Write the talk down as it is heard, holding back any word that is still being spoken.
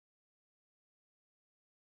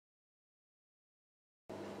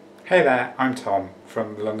Hey there, I'm Tom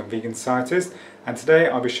from the London Vegan Societies, and today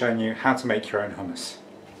I'll be showing you how to make your own hummus.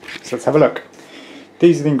 So let's have a look.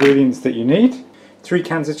 These are the ingredients that you need. 3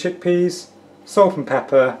 cans of chickpeas, salt and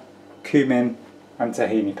pepper, cumin and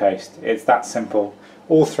tahini paste. It's that simple.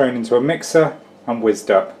 All thrown into a mixer and whizzed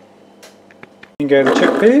up. In go the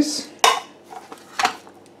chickpeas.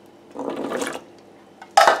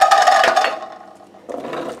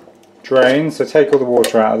 Drain, so take all the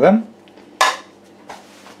water out of them.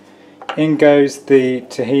 In goes the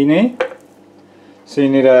tahini. So you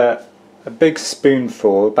need a big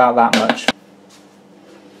spoonful, about that much.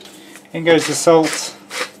 In goes the salt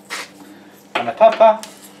and the pepper.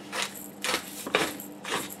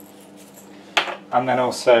 And then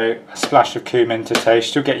also a splash of cumin to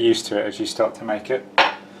taste. You'll get used to it as you start to make it.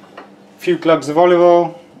 A few glugs of olive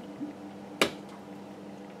oil.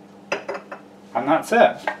 And that's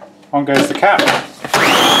it. On goes the cap.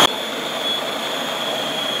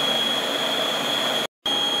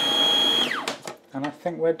 And I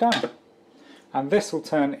think we're done. And this will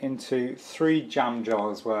turn into 3 jam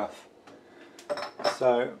jars worth.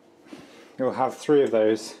 So you'll have 3 of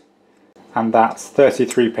those, and that's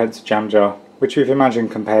 33p a jam jar, which if you imagine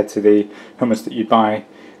compared to the hummus that you buy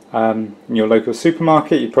in your local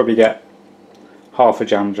supermarket, you'd probably get half a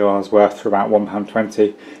jam jar's worth for about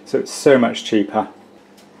 £1.20, so it's so much cheaper.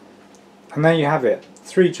 And there you have it,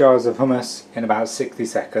 3 jars of hummus in about 60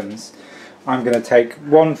 seconds. I'm going to take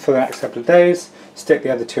 1 for the next couple of days, stick the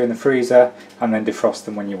other 2 in the freezer, and then defrost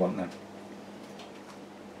them when you want them.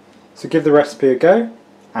 So give the recipe a go,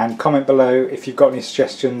 and comment below if you've got any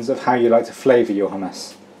suggestions of how you like to flavour your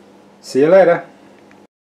hummus. See you later!